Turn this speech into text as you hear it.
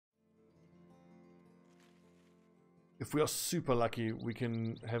if we are super lucky, we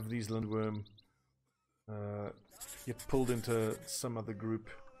can have these Lindwurm get pulled into some other group,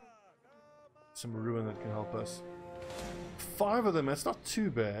 some ruin that can help us. 5 of them, that's not too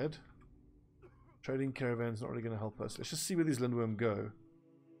bad. Trading caravan's not really going to help us. Let's just see where these Lindwurm go.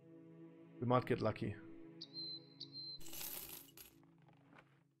 We might get lucky.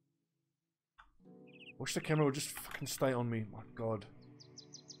 Watch the camera will just fucking stay on me. My god.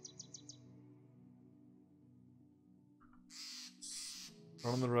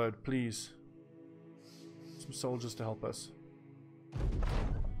 Run on the road, please. Some soldiers to help us.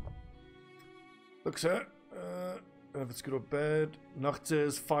 Look, sir. I don't know if it's good or bad. Nachtze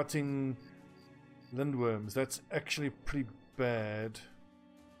is fighting Lindwurms. That's actually pretty bad.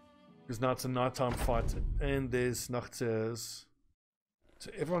 Because now it's a nighttime fight. And there's Nachtze's. So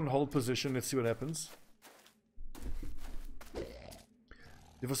everyone hold position. Let's see what happens.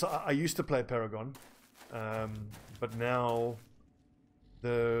 I used to play Paragon. But now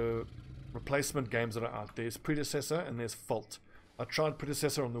the replacement games that are out, there's Predecessor and there's Fault. I tried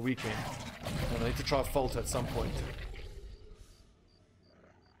Predecessor on the weekend, and I need to try Fault at some point.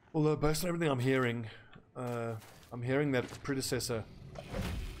 Although based on everything I'm hearing that Predecessor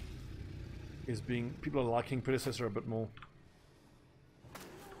is being, people are liking Predecessor a bit more.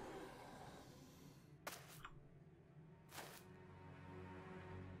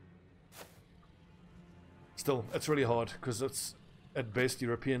 Still, it's really hard because it's at best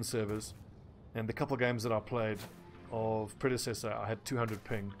European servers, and the couple games that I played of Predecessor, I had 200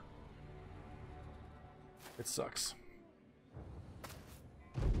 ping. It sucks.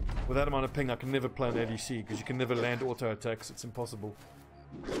 With that amount of ping, I can never play an ADC because you can never land auto attacks. It's impossible.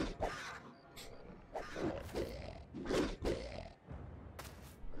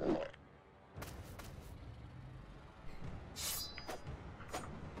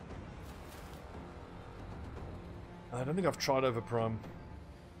 I don't think I've tried over Prime.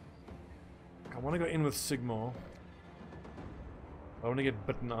 I want to go in with Sigmar. I want to get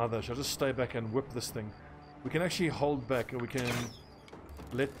bitten either. Should I just stay back and whip this thing? We can actually hold back, or we can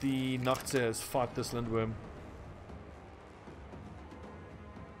let the Nachtzeers fight this Lindwurm.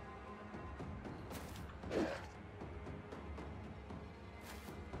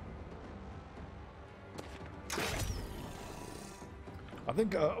 I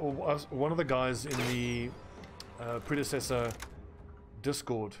think one of the guys in the Predecessor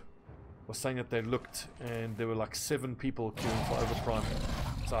Discord was saying that they looked and there were like 7 people queuing for Overprime.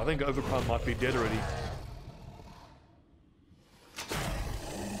 So I think Overprime might be dead already.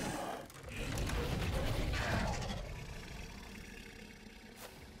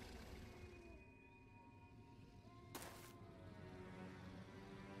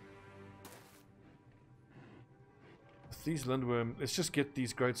 With these Lindwurm, let's just get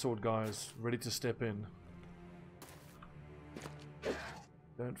these Greatsword guys ready to step in.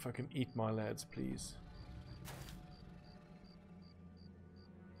 Don't fucking eat my lads, please.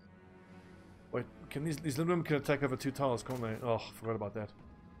 Wait, can these Lindwurm can attack over 2 tiles, can't they? Oh, forgot about that.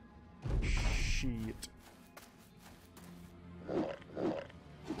 Shit.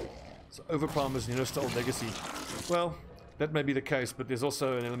 So Overprime is Nino-style legacy. Well, that may be the case, but there's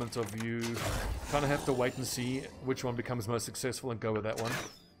also an element of you kind of have to wait and see which one becomes most successful and go with that one.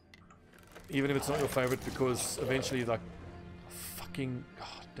 Even if it's not your favorite, because eventually, like, fucking, god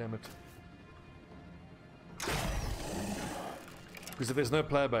damn it. Because if there's no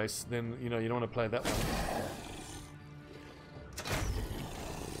player base, then, you know, you don't want to play that one.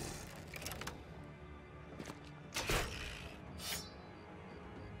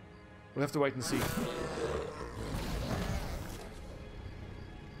 We'll have to wait and see.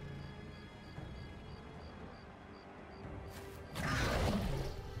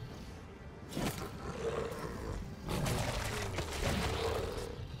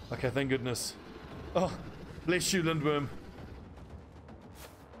 Okay, thank goodness. Oh, bless you, Lindwurm.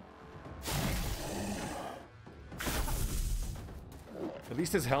 At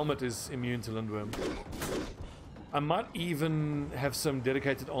least his helmet is immune to Lindwurm. I might even have some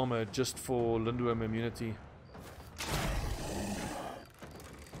dedicated armor just for Lindwurm immunity.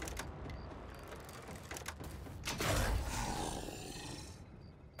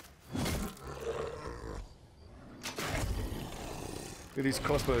 These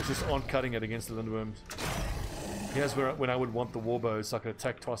crossbows just aren't cutting it against the Lindwurms. Here's where when I would want the warbow, so I could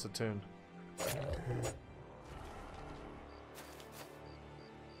attack twice a turn.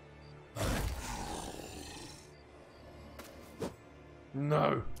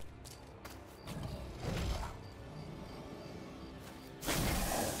 No.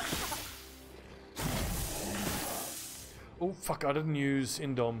 Oh fuck! I didn't use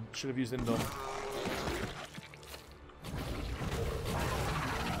Indom. Should have used Indom.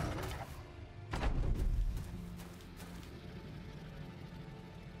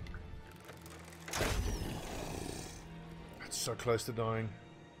 close to dying.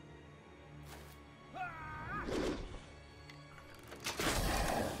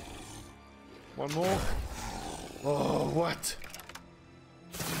 One more. Oh, what?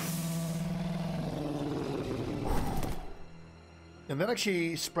 And that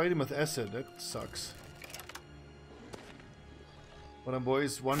actually sprayed him with acid. That sucks. Well done,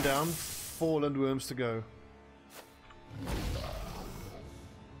 boys. One down. 4 Lindwurms to go.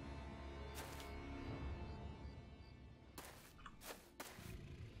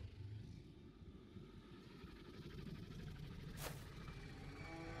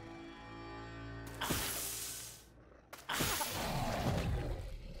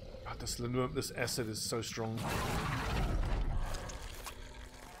 This Lindwurm, this acid is so strong.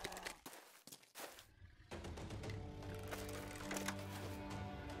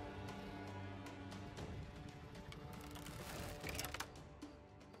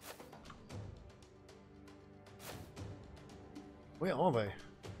 Where are they?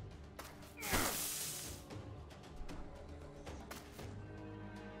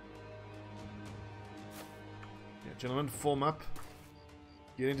 Yeah, gentlemen, form up.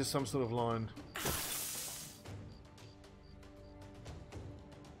 Get into some sort of line.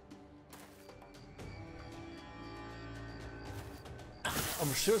 I'm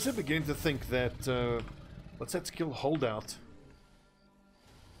seriously beginning to think that what's that skill, holdout,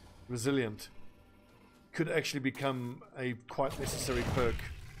 resilient, could actually become a quite necessary perk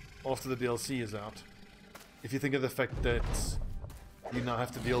after the DLC is out. If you think of the fact that you now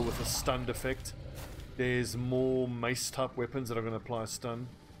have to deal with a stunned effect, there's more mace type weapons that are going to apply a stun.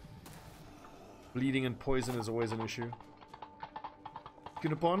 Bleeding and poison is always an issue.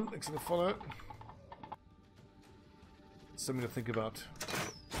 Good upon, excellent follow. Something to think about.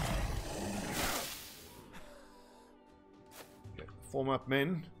 Okay, form up,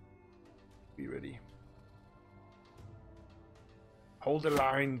 men. Be ready. Hold the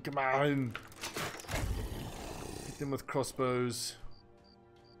line, come on! Hit them with crossbows.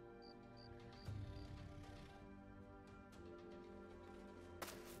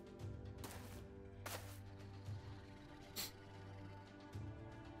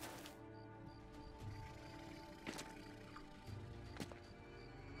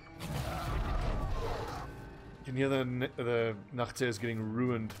 You can hear the Nachtseers getting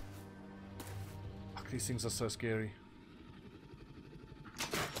ruined. Fuck, these things are so scary.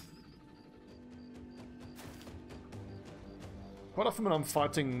 Quite often when I'm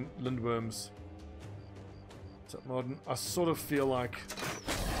fighting Lindwurms, what's up, Martin? I sort of feel like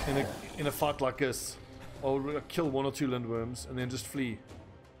in a fight like this, I'll kill 1 or 2 Lindwurms and then just flee.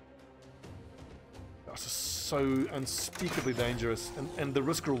 That's just so unspeakably dangerous, and the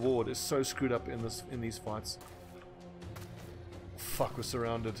risk reward is so screwed up in these fights. Fuck, we're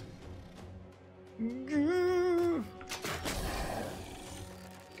surrounded.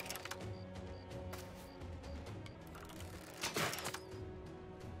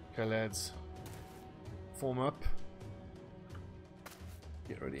 Okay, lads. Form up.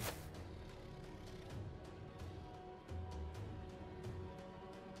 Get ready.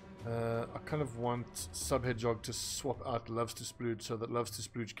 I kind of want Sub-Hedgehog to swap out Loves to Splooge so that Loves to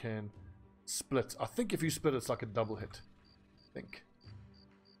Splooge can split. I think if you split, it's like a double hit. I think.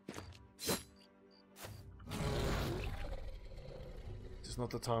 This is not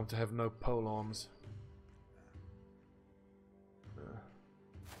the time to have no pole arms.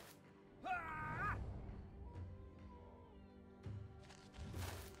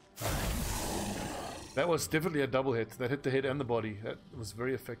 That was definitely a double hit. That hit the head and the body. That was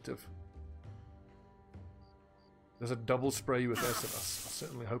very effective. There's a double spray with acid. I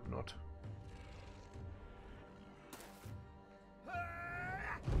certainly hope not.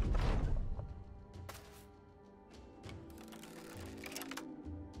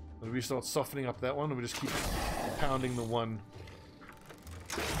 Do we start softening up that one, or we just keep pounding the one?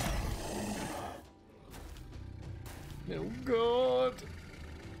 Oh god!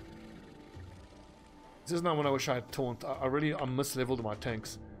 This is not when I wish I had taunt. I misleveled my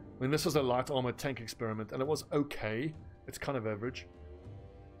tanks. I mean, this was a light armor tank experiment, and it was okay. It's kind of average.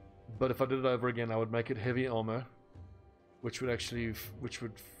 But if I did it over again, I would make it heavy armor, which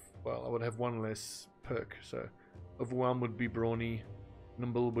would, well, I would have 1 less perk. So, Overwhelm would be brawny,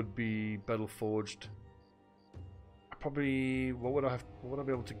 Nimble would be battle forged. Probably, what would I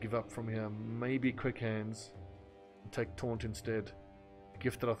be able to give up from here? Maybe quick hands, and take taunt instead. A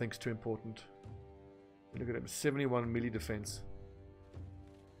gift that I think is too important. Look at him, 71 melee defense.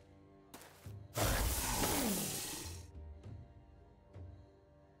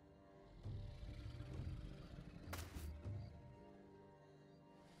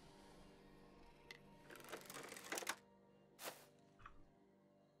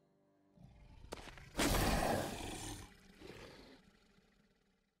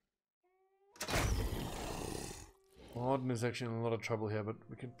 Modern is actually in a lot of trouble here, but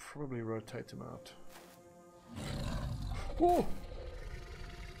we can probably rotate him out. Oh!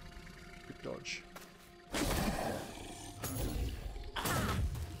 Good dodge.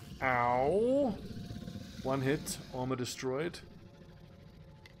 Ow! One hit, armor destroyed.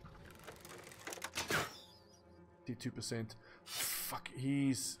 52%. Fuck,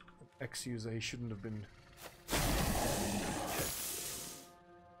 he's an X-user, he shouldn't have been.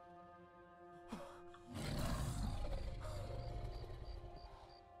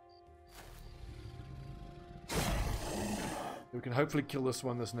 We can hopefully kill this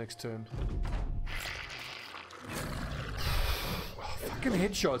one this next turn. Oh, fucking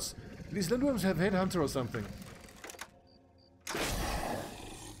headshots. These Lindwurms have Headhunter or something.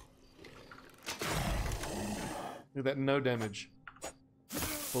 Look at that, no damage.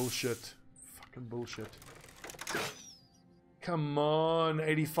 Bullshit. Fucking bullshit. Come on,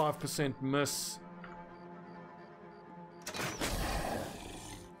 85% miss.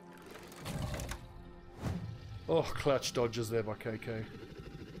 Oh, clutch dodges there by KK.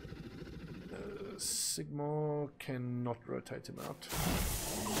 Sigma cannot rotate him out.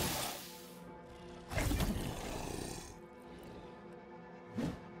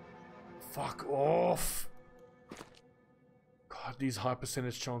 Fuck off! God, these high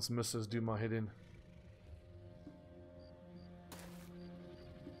percentage chance misses do my head in.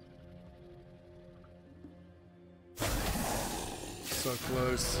 So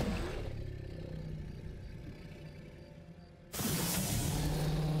close.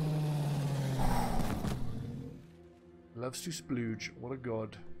 Loves to splooge. What a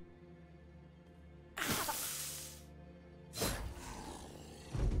god.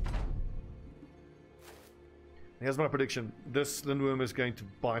 Here's my prediction. This Lindwurm is going to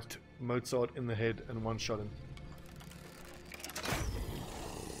bite Mozart in the head and one-shot him.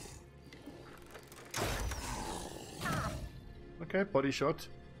 Okay, body shot.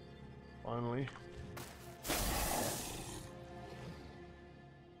 Finally.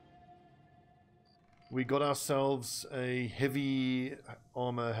 We got ourselves a heavy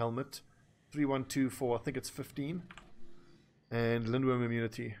armor helmet. 3124, I think it's 15. And Lindwurm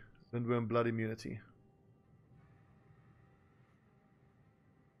immunity. Lindwurm blood immunity.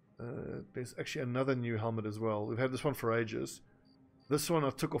 There's actually another new helmet as well. We've had this one for ages. This one I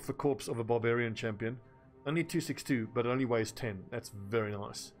took off the corpse of a barbarian champion. Only 262, but it only weighs 10. That's very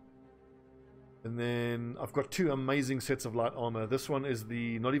nice. And then I've got two amazing sets of light armor. This one is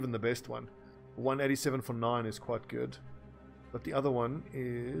the not even the best one. 187 for 9 is quite good. But the other one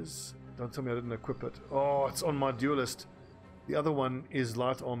is... Don't tell me I didn't equip it. Oh, it's on my duelist. The other one is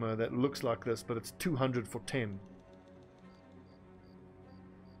light armor that looks like this, but it's 200 for 10.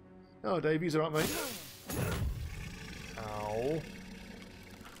 Oh, Davies, alright, mate. Ow.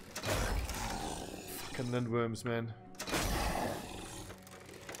 Fucking Lindwurms, man.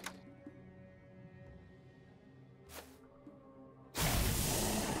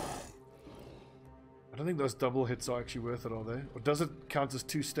 I don't think those double hits are actually worth it, are they? Or does it count as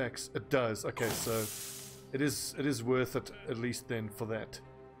 2 stacks? It does. Okay, so it is worth it at least then for that.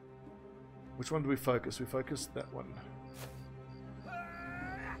 Which one do we focus? We focus that one.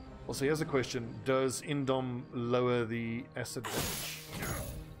 Also, here's a question. Does Indom lower the acid damage?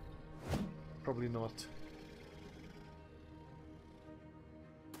 Probably not.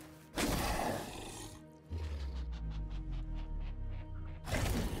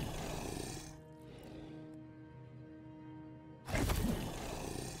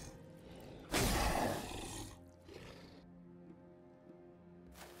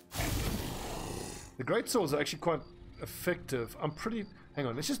 The great swords are actually quite effective. I'm pretty... Hang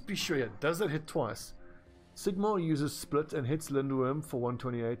on, let's just be sure here. Does it hit twice? Sigma uses split and hits Lindwurm for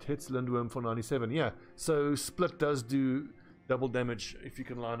 128, hits Lindwurm for 97. Yeah, so split does do double damage if you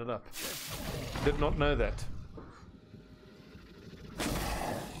can line it up. Did not know that.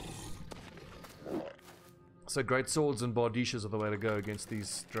 So great swords and bardishas are the way to go against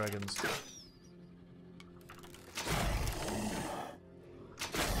these dragons.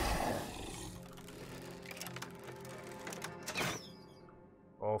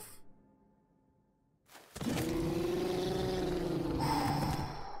 Off.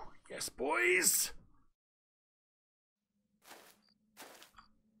 Yes, boys!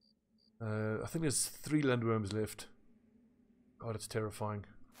 I think there's 3 Lindwurms left. God, it's terrifying.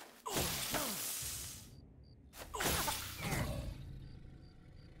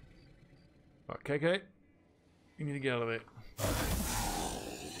 Right, KK. You need to get out of there.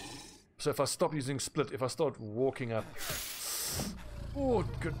 So if I stop using split, if I start walking up... Oh,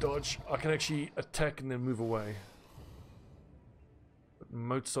 good dodge. I can actually attack and then move away. But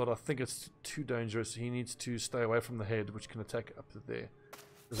Mozart, I think it's too dangerous. He needs to stay away from the head, which can attack up to there.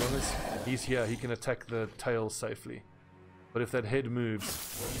 As long as he's here, he can attack the tail safely. But if that head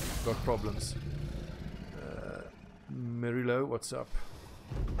moves, we've got problems. Merilo, what's up?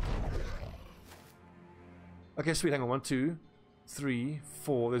 Okay, sweet, hang on. 1, 2, 3,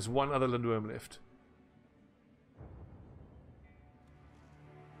 4. There's one other Lindwurm left.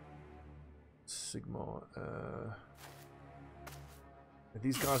 Sigma.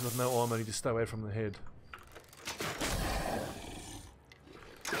 These guys with no armor need to stay away from the head.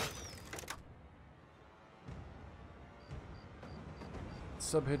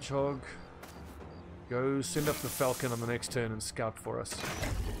 Sub-hedgehog. Go send up the falcon on the next turn and scout for us.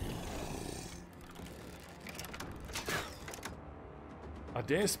 I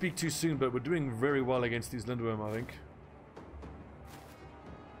dare speak too soon, but we're doing very well against these Lindwurm, I think.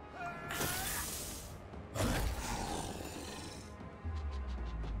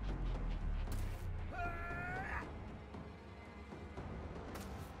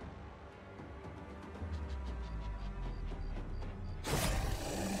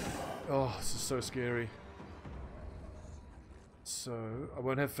 Oh, this is so scary. So, I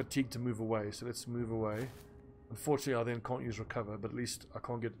won't have fatigue to move away, so let's move away. Unfortunately, I then can't use recover, but at least I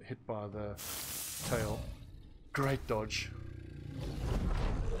can't get hit by the tail. Great dodge.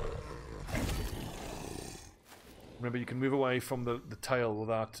 Remember, you can move away from the tail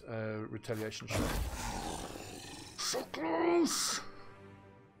without retaliation shot. So close!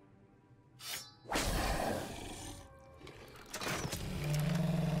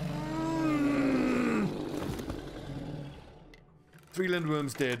 Three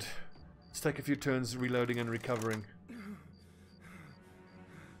Lindwurms dead. Let's take a few turns reloading and recovering.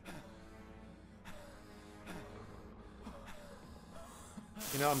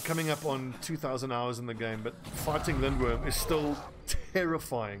 You know, I'm coming up on 2,000 hours in the game, but fighting Lindwurm is still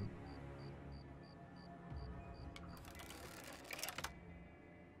terrifying.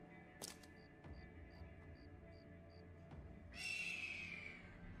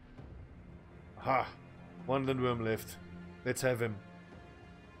 Ha! One Lindwurm left. Let's have him.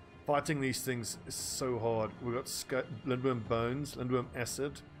 Fighting these things is so hard. We've got Lindwurm bones, Lindwurm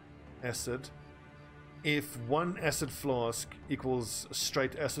acid. If one acid flask equals a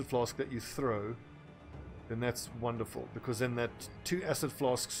straight acid flask that you throw, then that's wonderful, because then that 2 acid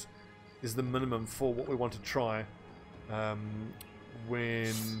flasks is the minimum for what we want to try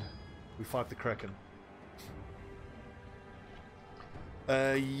when we fight the Kraken.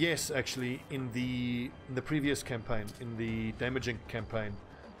 Yes, actually, in the previous campaign, in the damaging campaign,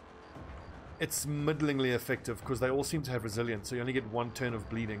 it's middlingly effective because they all seem to have resilience, so you only get 1 turn of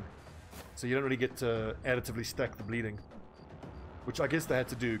bleeding. So you don't really get to additively stack the bleeding, which I guess they had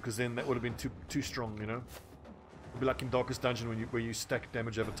to do because then that would have been too strong, you know. It'd be like in Darkest Dungeon where you stack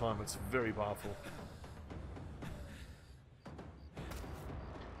damage over time. It's very powerful.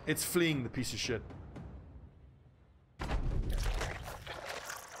 It's fleeing, the piece of shit.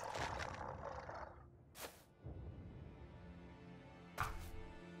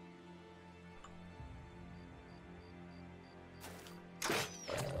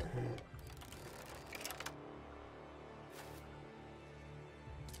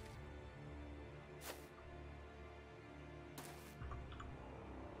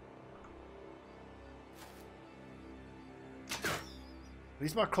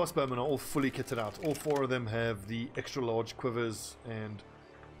 These my crossbowmen are all fully kitted out. All 4 of them have the extra large quivers and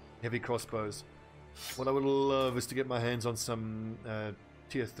heavy crossbows. What I would love is to get my hands on some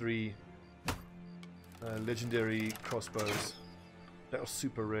tier 3 legendary crossbows. That was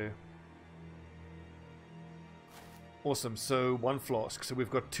super rare. Awesome, so 1 flask. So we've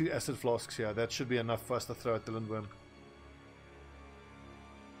got 2 acid flasks here. That should be enough for us to throw at the Lindwurm.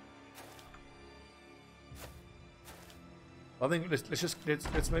 I think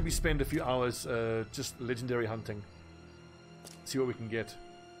let's maybe spend a few hours just legendary hunting. See what we can get.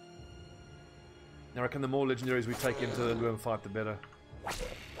 I reckon the more legendaries we take into the Lindwurm fight, the better.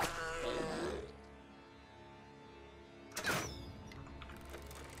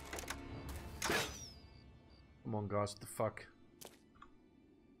 Come on, guys! What the fuck?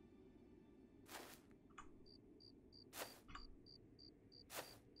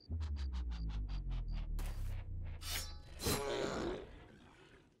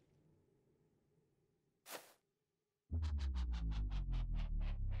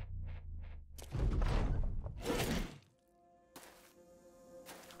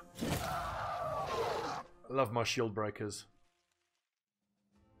 I love my shield breakers.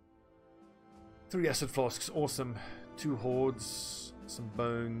 3 acid flasks, awesome. 2 hordes, some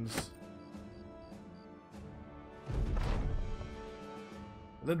bones.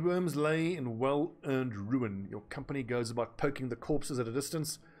 Lindwurms lay in well-earned ruin. Your company goes about poking the corpses at a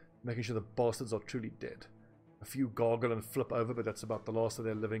distance, making sure the bastards are truly dead. A few gargle and flip over, but that's about the last of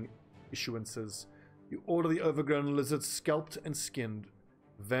their living issuances. You order the overgrown lizards scalped and skinned.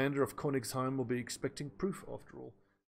 Vander of Königsheim will be expecting proof after all.